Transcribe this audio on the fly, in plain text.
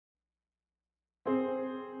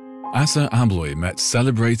ASSA ABLOY met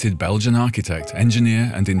celebrated Belgian architect, engineer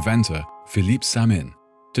and inventor Phillippe Samyn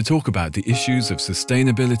to talk about the issues of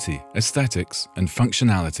sustainability, aesthetics and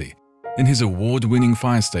functionality in his award-winning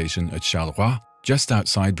fire station at Charleroi, just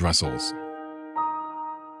outside Brussels.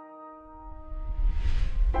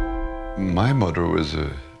 My mother was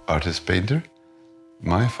an artist painter.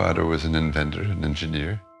 My father was an inventor, an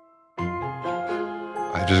engineer.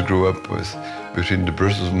 I just grew up between the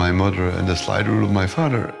bristles of my mother and the slide rule of my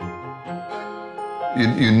father.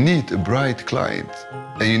 You need a bright client,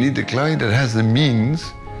 and you need a client that has the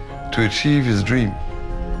means to achieve his dream.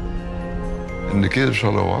 In the case of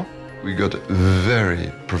Charleroi, we got a very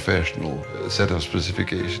professional set of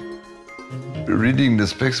specifications. Reading the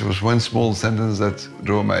specs was one small sentence that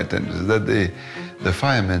drew my attention, that the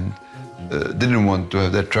firemen didn't want to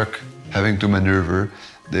have that truck having to maneuver.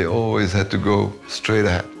 They always had to go straight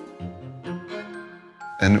ahead.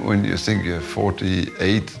 And when you think you have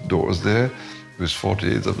 48 doors there, with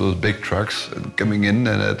 48 of those big trucks coming in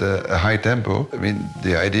and at a high tempo, I mean,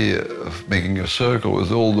 the idea of making a circle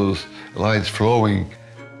with all those lights flowing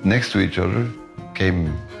next to each other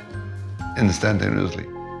came instantaneously.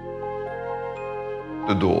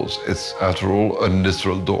 The doors, it's after all an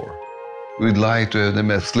industrial door. We'd like to have them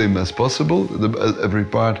as slim as possible, every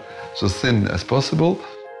part so thin as possible,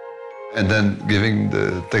 and then giving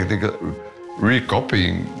the technical,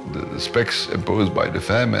 recopying the specs imposed by the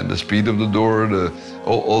FAM and the speed of the door,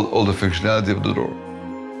 all the functionality of the door.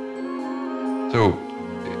 So,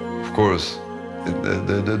 of course,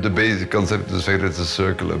 the basic concept is the fact that it's a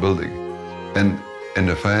circular building. And in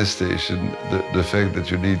a fire station, the fact that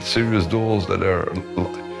you need serious doors that are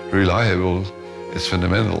reliable is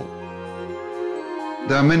fundamental.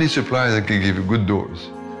 There are many suppliers that can give you good doors.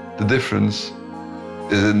 The difference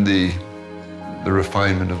is in the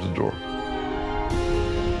refinement of the door,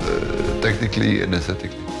 technically and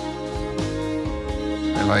aesthetically.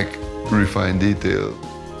 I like refined detail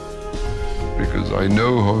because I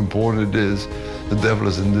know how important it is. The devil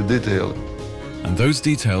is in the detail. And those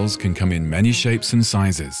details can come in many shapes and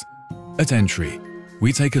sizes. At Entry,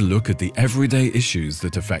 we take a look at the everyday issues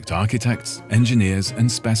that affect architects, engineers and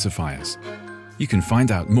specifiers. You can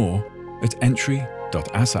find out more at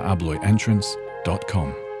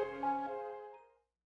entry.asssaabloyentrance.com.